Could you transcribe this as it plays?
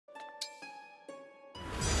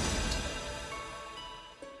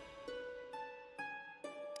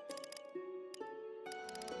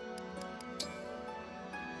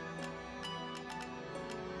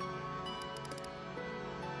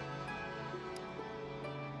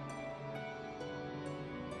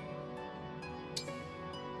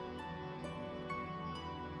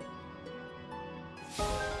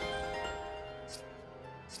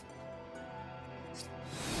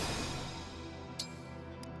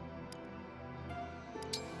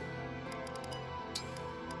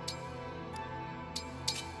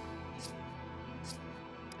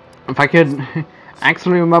If I could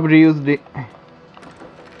actually remember to use the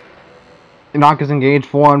Innocuous Engage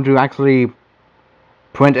form to actually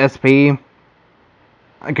print SP,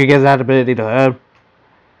 I could get that ability to her.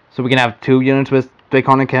 So we can have 2 units with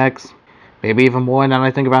Draconic Hex. Maybe even more now that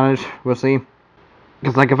I think about it. We'll see.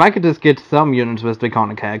 Because, like, if I could just get some units with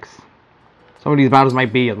Draconic Hex, some of these battles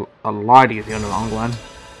might be a lot easier in the long run.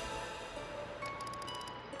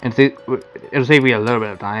 And it'll save me a little bit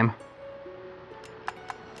of time.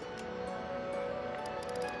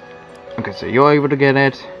 Okay, so you're able to get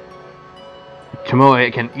it.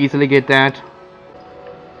 Tamura can easily get that.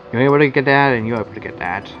 You're able to get that, and you're able to get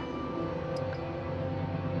that.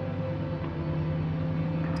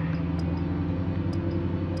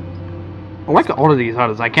 Like all of these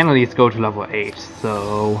others, I can at least go to level 8,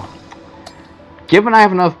 so... Given I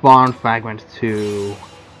have enough bond fragments to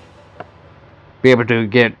be able to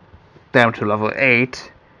get down to level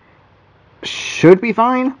 8, should be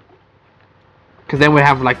fine. Because then we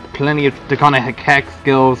have like plenty of Draconic Hex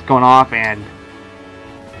skills going off, and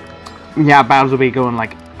yeah, battles will be going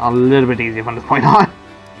like a little bit easier from this point on.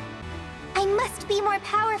 I must be more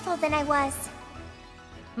powerful than I was.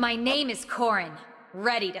 My name is Corin,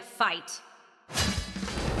 ready to fight.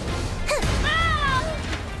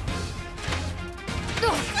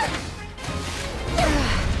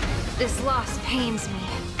 This loss pains me.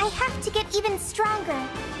 I have to get even stronger.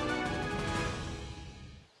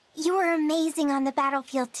 You were amazing on the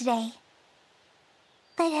battlefield today.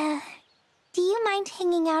 But, do you mind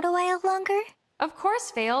hanging out a while longer? Of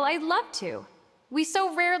course, Vale, I'd love to. We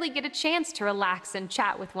so rarely get a chance to relax and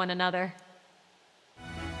chat with one another.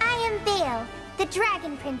 I am Vale, the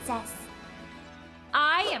Dragon Princess.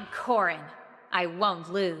 I am Corin. I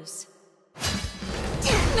won't lose.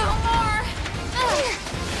 No more!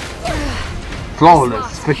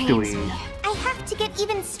 Flawless victory. I have to get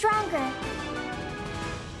even stronger.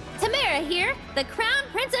 Tamara here, the Crown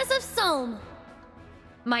Princess of Somme.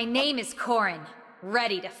 My name is Corin,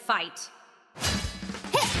 ready to fight.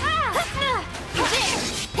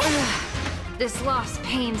 This loss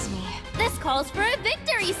pains me. This calls for a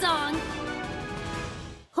victory song.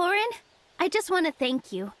 Corin, I just want to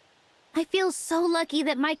thank you. I feel so lucky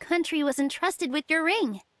that my country was entrusted with your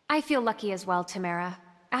ring. I feel lucky as well, Tamara.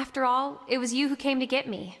 After all, it was you who came to get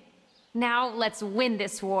me. Now, let's win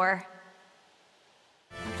this war.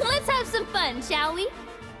 Let's have some fun, shall we?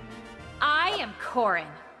 I am Corin.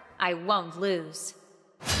 I won't lose.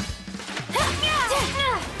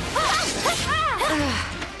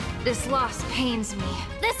 This loss pains me.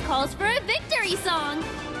 This calls for a victory song.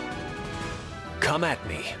 Come at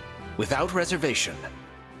me, without reservation.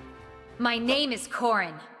 My name is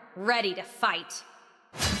Corin, ready to fight.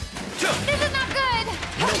 This is not good!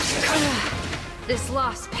 This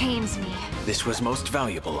loss pains me. This was most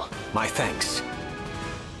valuable. My thanks.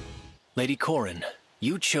 Lady Corin,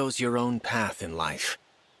 you chose your own path in life.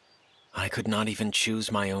 I could not even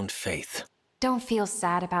choose my own faith. Don't feel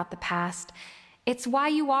sad about the past. It's why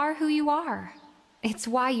you are who you are. It's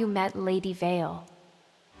why you met Lady Vale.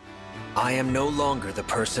 I am no longer the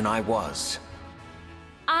person I was.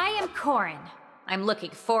 I am Corin. I'm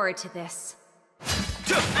looking forward to this.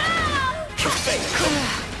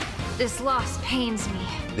 This loss pains me.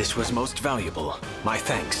 This was most valuable. My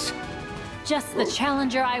thanks. Just the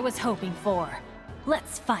challenger I was hoping for.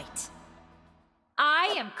 Let's fight.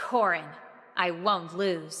 I am Corin. I won't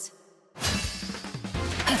lose.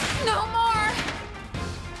 No more!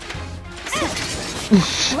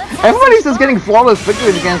 Everybody's just getting flawless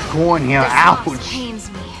victories against Corin here. This Ouch! loss pains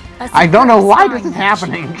me. I don't know why this is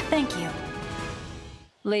happening. Thank you.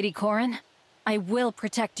 Lady Corin, I will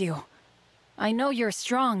protect you. I know you're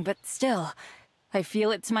strong, but still, I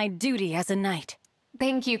feel it's my duty as a knight.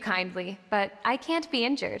 Thank you kindly, but I can't be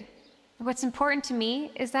injured. What's important to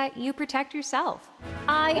me is that you protect yourself.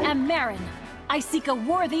 I am Marin. I seek a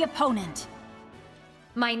worthy opponent.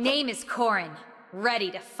 My name is Corin,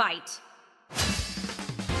 ready to fight.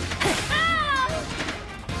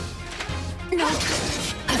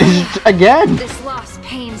 Again! This loss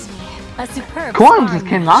pains me. A superb Corin sparring just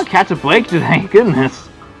cannot catch a break today, goodness.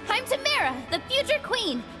 I'm Tamara, the future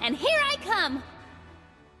queen, and here I come.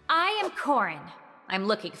 I am Corin. I'm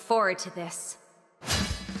looking forward to this.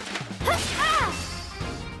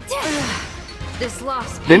 This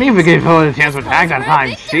loss pains Didn't even give her a chance to attack that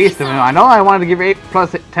time. Jeez, I know I wanted to give 8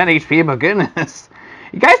 plus 10 HP, but goodness.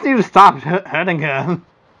 You guys need to stop hurting her.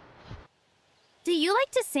 Do you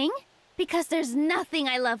like to sing? Because there's nothing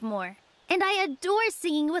I love more. And I adore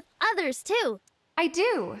singing with others, too. I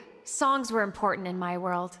do. Songs were important in my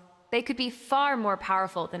world. They could be far more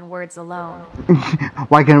powerful than words alone.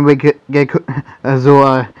 Why can't we get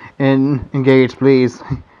Azura engaged, please?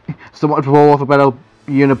 so much more of a better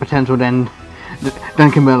unit potential than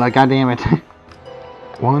Camilla. God damn it.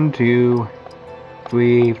 1, 2,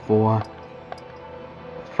 3, 4,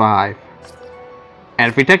 5. And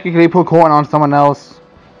if we technically put Corn on someone else,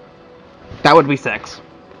 that would be 6.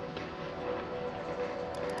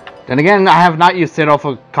 Then again, I have not used Cyril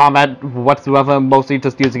for combat whatsoever, mostly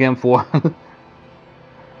just using him for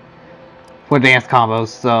for dance combos,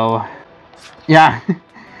 so yeah.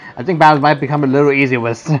 I think battles might become a little easier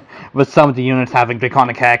with some of the units having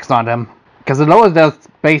Draconic Hex on them. Because it lowers their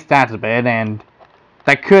base stats a bit, and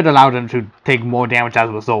that could allow them to take more damage as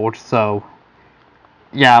a result, so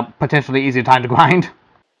yeah, potentially easier time to grind.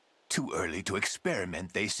 Too early to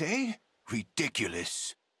experiment, they say?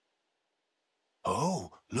 Ridiculous.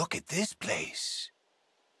 Oh, look at this place.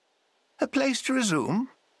 A place to resume?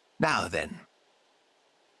 Now then.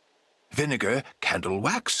 Vinegar, candle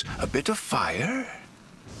wax, a bit of fire.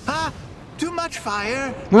 Ah, too much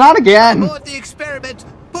fire. Not again! Abort the experiment.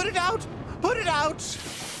 Put it out! Put it out!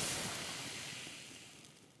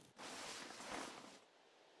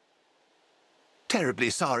 Terribly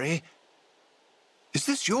sorry. Is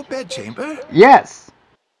this your bedchamber? Yes!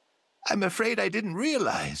 I'm afraid I didn't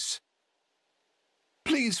realize.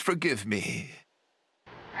 Please forgive me.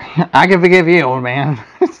 I can forgive you, old man.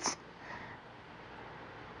 It's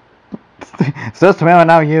just me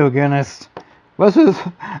now, you, goodness. This is...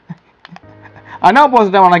 I know it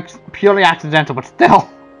wasn't done like purely accidental, but still.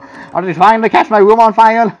 Are they trying to catch my room on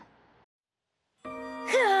fire?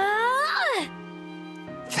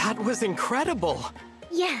 That was incredible!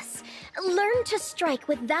 Yes, learn to strike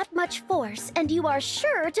with that much force, and you are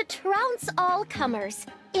sure to trounce all comers.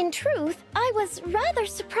 In truth, I was rather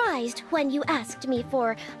surprised when you asked me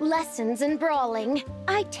for lessons in brawling.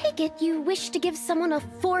 I take it you wish to give someone a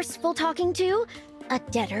forceful talking to? A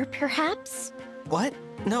debtor, perhaps? What?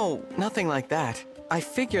 No, nothing like that. I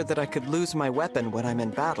figured that I could lose my weapon when I'm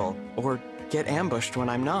in battle, or get ambushed when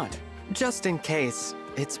I'm not. Just in case,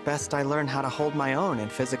 it's best I learn how to hold my own in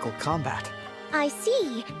physical combat. I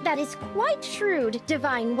see. That is quite shrewd,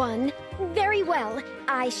 Divine One. Very well.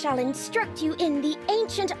 I shall instruct you in the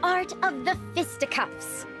ancient art of the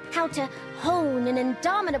fisticuffs. How to hone an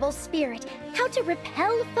indomitable spirit. How to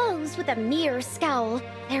repel foes with a mere scowl.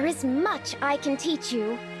 There is much I can teach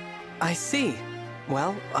you. I see.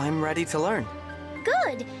 Well, I'm ready to learn.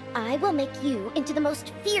 Good. I will make you into the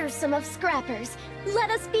most fearsome of scrappers.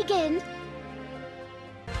 Let us begin.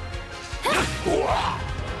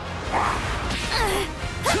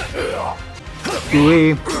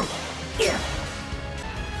 Wee.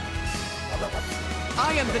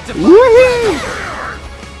 I am the divine.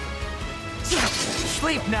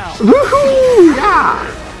 Sleep now. Woohoo! Yeah!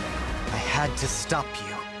 I had to stop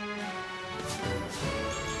you.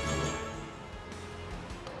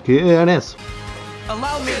 Goodness.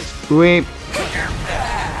 Allow me. Wait.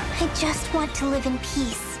 I just want to live in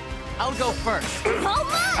peace. I'll go first.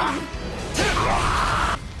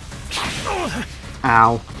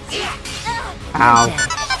 Ow. Ow.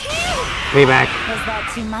 Payback. Was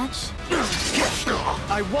that too much?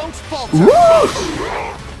 I won't falter. Woo!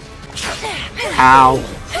 Ow.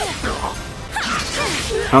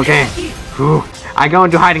 Okay. Whew. I go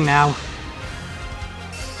into hiding now.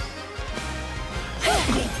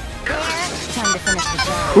 Time to finish the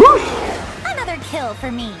job. Whoosh! Another kill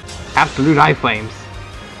for me. Absolute eye flames.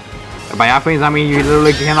 And by eye flames, I mean you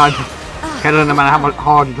literally cannot hit it no matter how much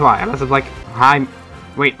hard you try, unless it's like high,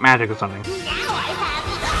 wait, magic or something.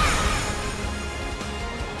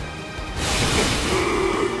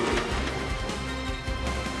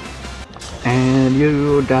 And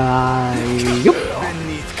you die. Yup.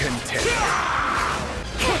 Beneath contempt.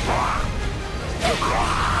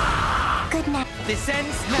 Good night. This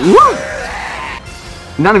ends now. Woo!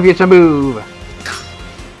 None of you shall move.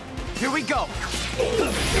 Here we go.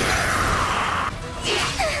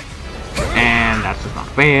 And that's just not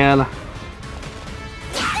fair.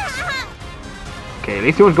 Okay, at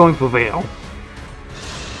least he was going for Veil.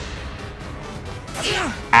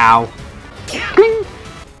 Ow. Cling.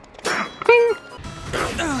 Cling.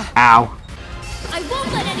 Ow. I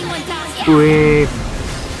won't let anyone die. Sweet.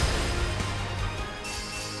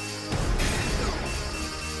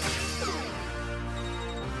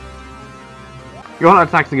 You want to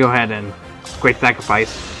attack to go ahead and great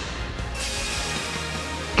sacrifice.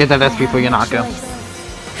 Get that SP for your knockout.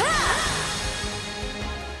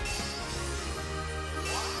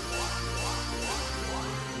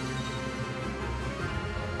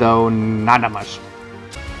 Though not that much.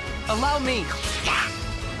 Allow me.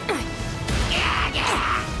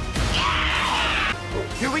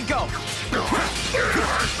 Here we go.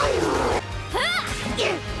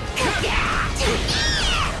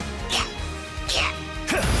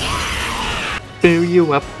 fill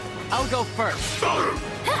you up. I'll go first.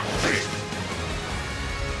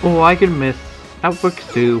 Oh, I can miss. That works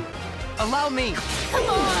too. Allow me. Come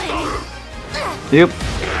on! Yep.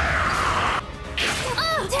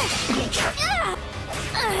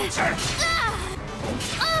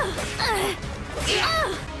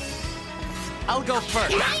 I'll go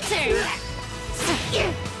first. My turn!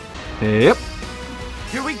 Yep.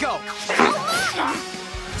 Here we go.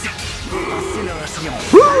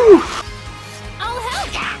 Woo! I'll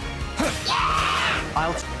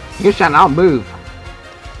help! You shall not move.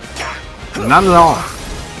 Not at all.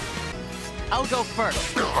 I'll go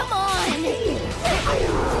first. Come on!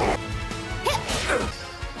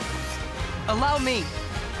 Allow me.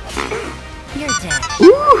 You're dead.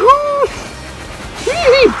 Woohoo!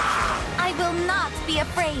 I will not be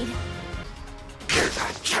afraid.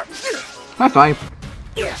 That's fine.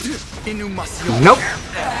 Inhumación. Nope.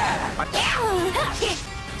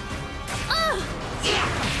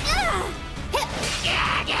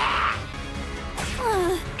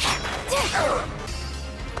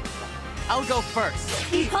 I'll go first.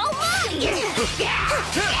 All mine!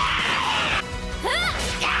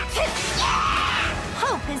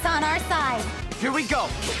 Hope is on our side. Here we go.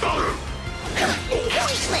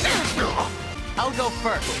 I'll go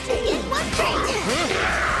first. In one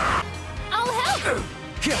bite. I'll help.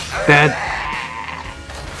 Dead.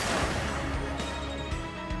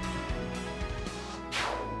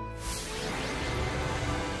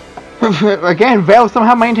 Again, Vale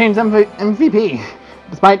somehow maintains MVP,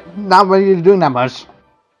 despite not really doing that much.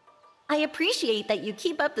 I appreciate that you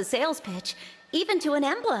keep up the sales pitch, even to an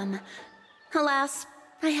emblem. Alas,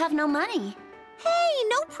 I have no money. Hey,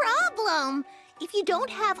 no problem. If you don't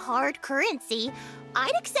have hard currency,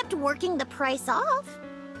 I'd accept working the price off.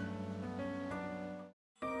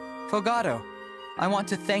 Fogado, I want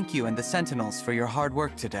to thank you and the Sentinels for your hard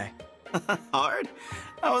work today. Hard?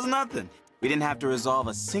 That was nothing. We didn't have to resolve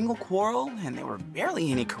a single quarrel, and there were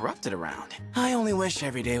barely any corrupted around. I only wish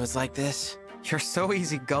every day was like this. You're so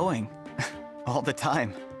easygoing. All the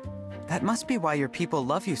time. That must be why your people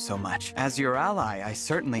love you so much. As your ally, I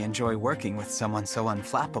certainly enjoy working with someone so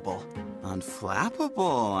unflappable.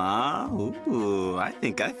 Unflappable, huh? Ooh, I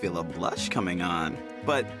think I feel a blush coming on.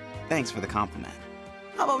 But thanks for the compliment.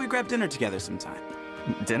 How about we grab dinner together sometime?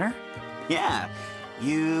 Dinner? Yeah.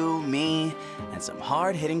 You, me, and some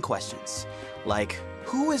hard-hitting questions. Like,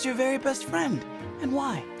 who is your very best friend, and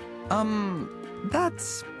why?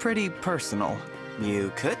 That's pretty personal.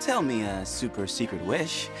 You could tell me a super secret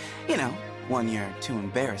wish. You know, one you're too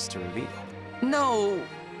embarrassed to reveal. No,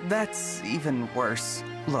 that's even worse.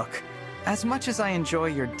 Look, as much as I enjoy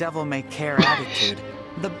your devil-may-care attitude,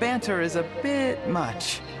 the banter is a bit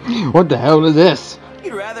much. What the hell is this?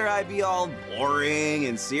 You'd rather I be all boring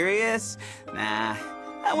and serious? Nah,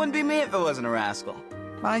 that wouldn't be me if I wasn't a rascal.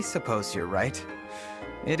 I suppose you're right.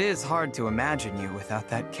 It is hard to imagine you without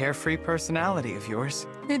that carefree personality of yours.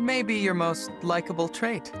 It may be your most likable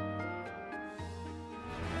trait.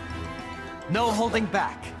 No holding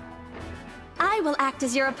back. I will act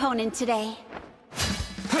as your opponent today.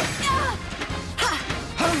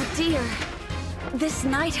 Oh dear. This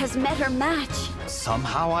knight has met her match.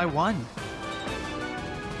 Somehow I won.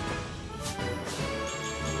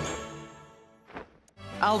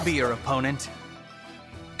 I'll be your opponent.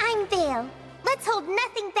 I'm Vale. Let's hold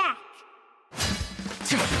nothing back.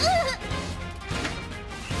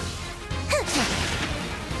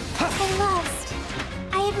 I lost.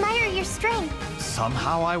 I admire your strength.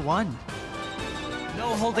 Somehow I won.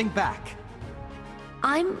 No holding back.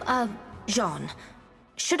 I'm, Jean.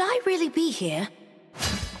 Should I really be here?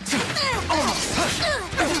 It's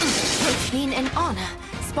been an honor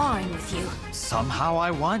sparring with you. Somehow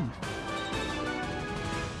I won.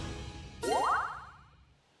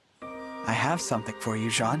 I have something for you,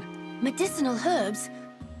 Jean. Medicinal herbs?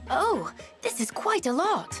 Oh, this is quite a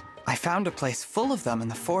lot. I found a place full of them in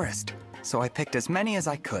the forest, so I picked as many as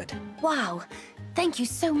I could. Wow, thank you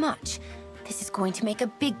so much. This is going to make a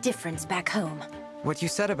big difference back home. What you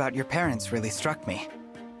said about your parents really struck me.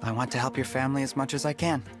 I want to help your family as much as I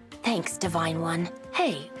can. Thanks, Divine One.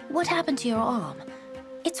 Hey, what happened to your arm?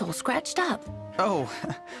 It's all scratched up. Oh,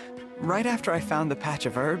 right after I found the patch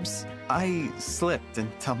of herbs, I slipped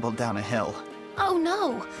and tumbled down a hill. Oh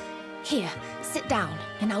no! Here, sit down,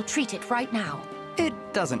 and I'll treat it right now. It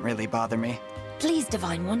doesn't really bother me. Please,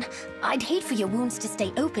 Divine One. I'd hate for your wounds to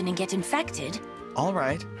stay open and get infected. All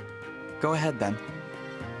right. Go ahead, then.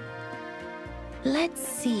 Let's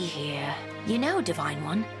see here. You know, Divine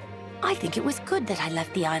One, I think it was good that I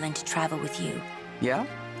left the island to travel with you. Yeah?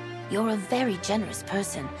 You're a very generous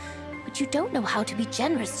person, but you don't know how to be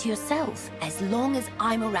generous to yourself. As long as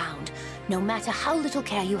I'm around, no matter how little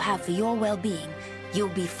care you have for your well-being, you'll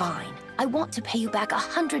be fine. I want to pay you back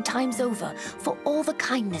 100 times over for all the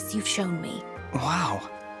kindness you've shown me. Wow.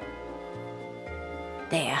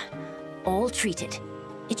 There. All treated.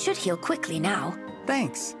 It should heal quickly now.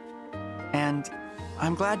 Thanks. And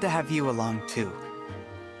I'm glad to have you along too.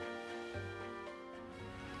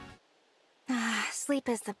 Sleep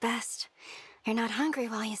is the best. You're not hungry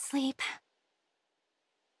while you sleep.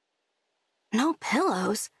 No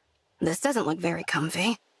pillows? This doesn't look very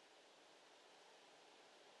comfy.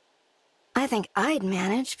 I think I'd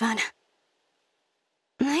manage, but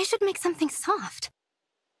I should make something soft.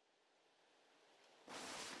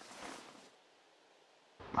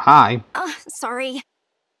 Hi. Sorry.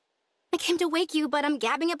 I came to wake you, but I'm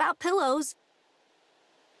gabbing about pillows.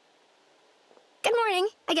 Good morning,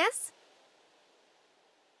 I guess.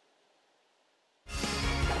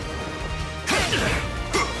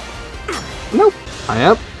 Nope. Hi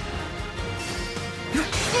up.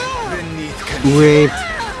 Wait.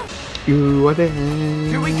 You are dead.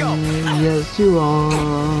 Here we go. Yes, you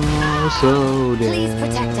are so dead. Please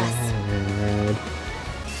protect us.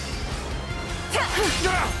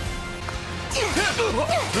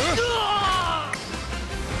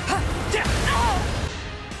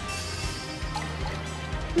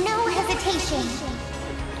 No hesitation.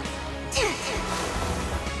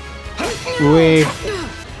 Wait.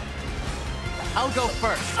 I'll go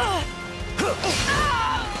first.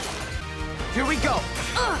 Here we go.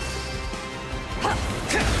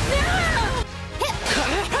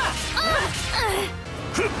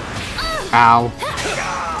 Ow.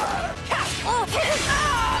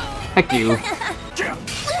 Heck you.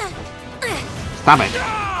 Stop it.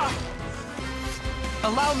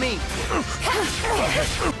 Allow me.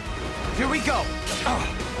 Here we go.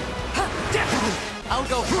 I'll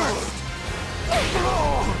go first.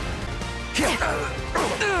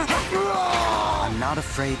 I'm not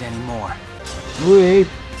afraid anymore. Wait.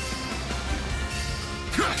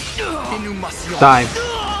 Die.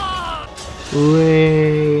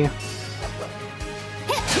 Wait.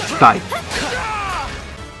 Die.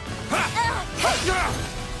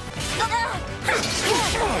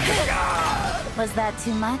 Was that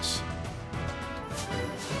too much?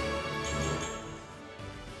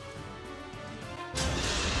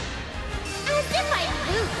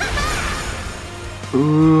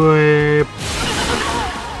 Wait.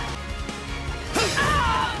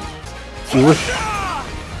 Whoosh.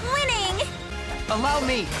 Winning! Allow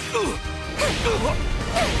me.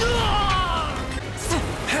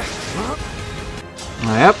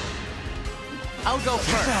 Yep. I'll go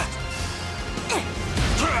first.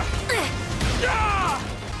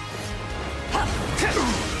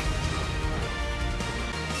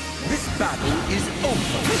 This battle is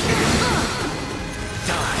over.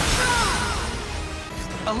 Die.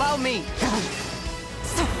 Allow me.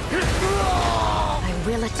 I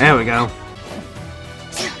will attack. There we go.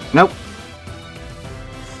 Nope.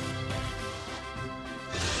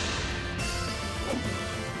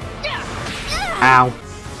 Ow.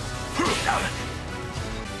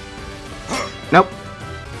 Nope.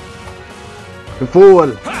 You fool.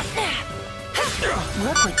 Look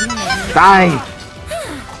what you made. Die.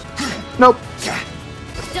 Nope.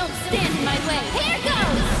 Don't stand in my way. Here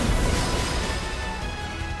goes!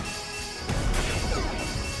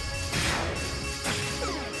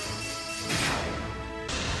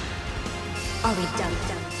 Are we done?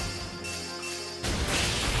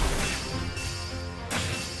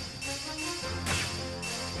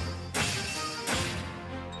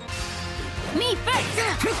 Me first!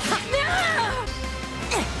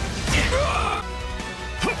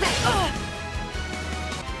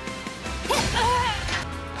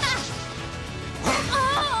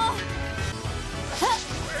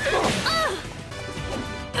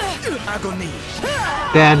 Agony.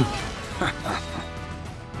 Dead.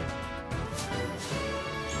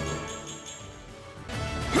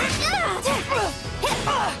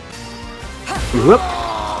 Whoop.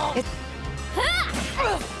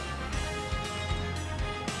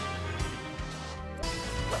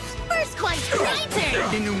 First quite brighter!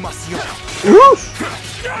 Whoosh.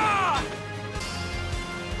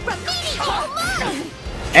 Rafini, hold on!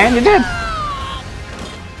 And you did.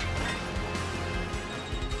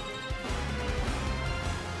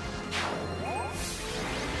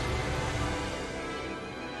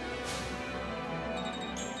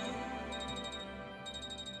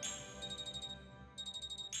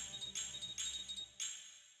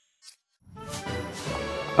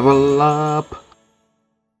 Level up.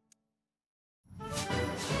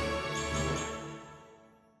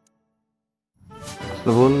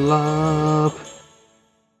 Level up.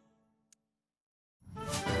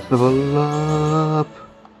 Level up.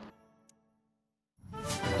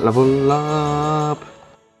 Level up.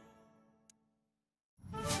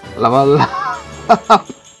 Level up.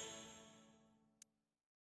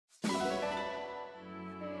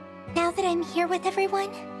 Now that I'm here with everyone,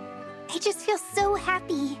 I just feel so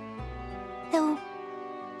happy. Though,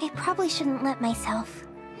 I probably shouldn't let myself.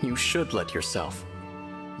 You should let yourself.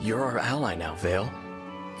 You're our ally now, Vale.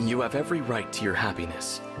 You have every right to your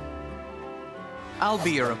happiness. I'll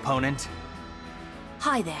be your opponent.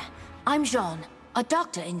 Hi there. I'm Jean, a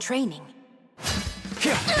doctor in training.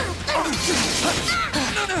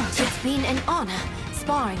 It's been an honor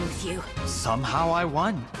sparring with you. Somehow I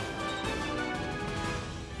won.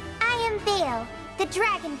 I am Vale, the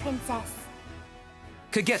Dragon Princess.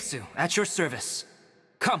 Kagetsu, at your service.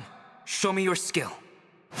 Come, show me your skill.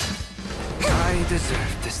 I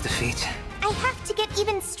deserve this defeat. I have to get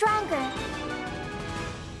even stronger.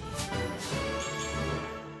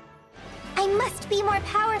 I must be more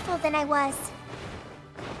powerful than I was.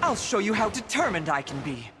 I'll show you how determined I can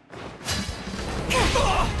be.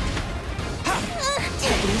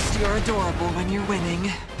 At least you're adorable when you're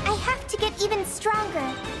winning. I have to get even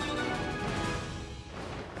stronger.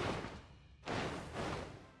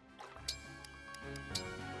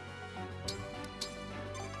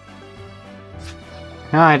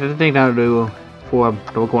 Alright, I think that'll do for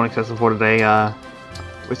the recording session for today.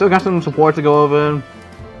 We still got some support to go over.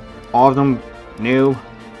 All of them new.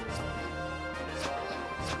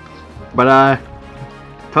 But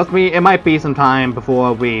trust me, it might be some time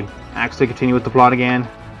before we actually continue with the plot again.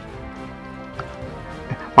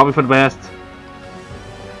 Probably for the best.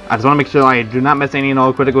 I just want to make sure I do not miss any and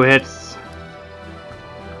all critical hits.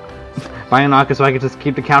 By an arc so I can just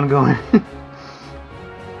keep the count going.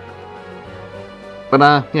 But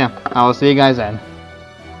yeah, I'll see you guys then.